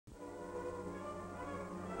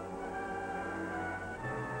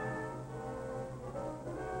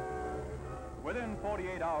Within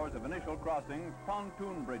 48 hours of initial crossings,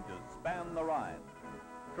 pontoon bridges span the Rhine.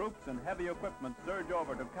 Troops and heavy equipment surge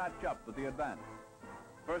over to catch up with the advance.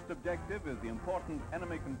 First objective is the important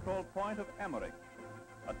enemy control point of Emmerich.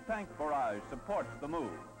 A tank barrage supports the move.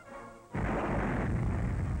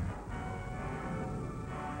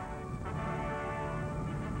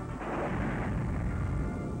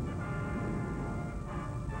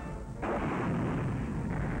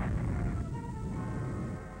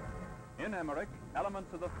 In Emmerich,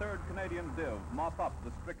 elements of the 3rd Canadian Div mop up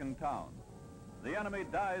the stricken town. The enemy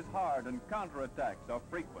dies hard and counterattacks are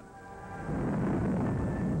frequent.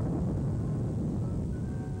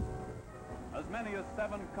 As many as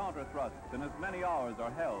 7 counter-thrusts in as many hours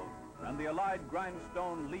are held, and the Allied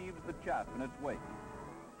grindstone leaves the chaff in its wake.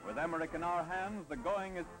 With Emmerich in our hands, the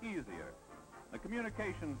going is easier. The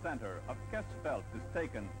communication center of Kessfeld is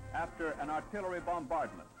taken after an artillery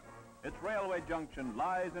bombardment. Its railway junction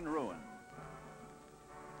lies in ruins.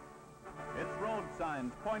 Its road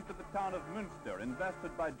signs point to the town of Münster,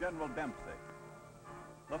 invested by General Dempsey.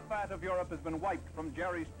 The fat of Europe has been wiped from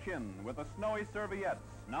Jerry's chin, with the snowy serviettes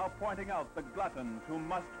now pointing out the gluttons who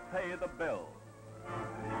must pay the bill.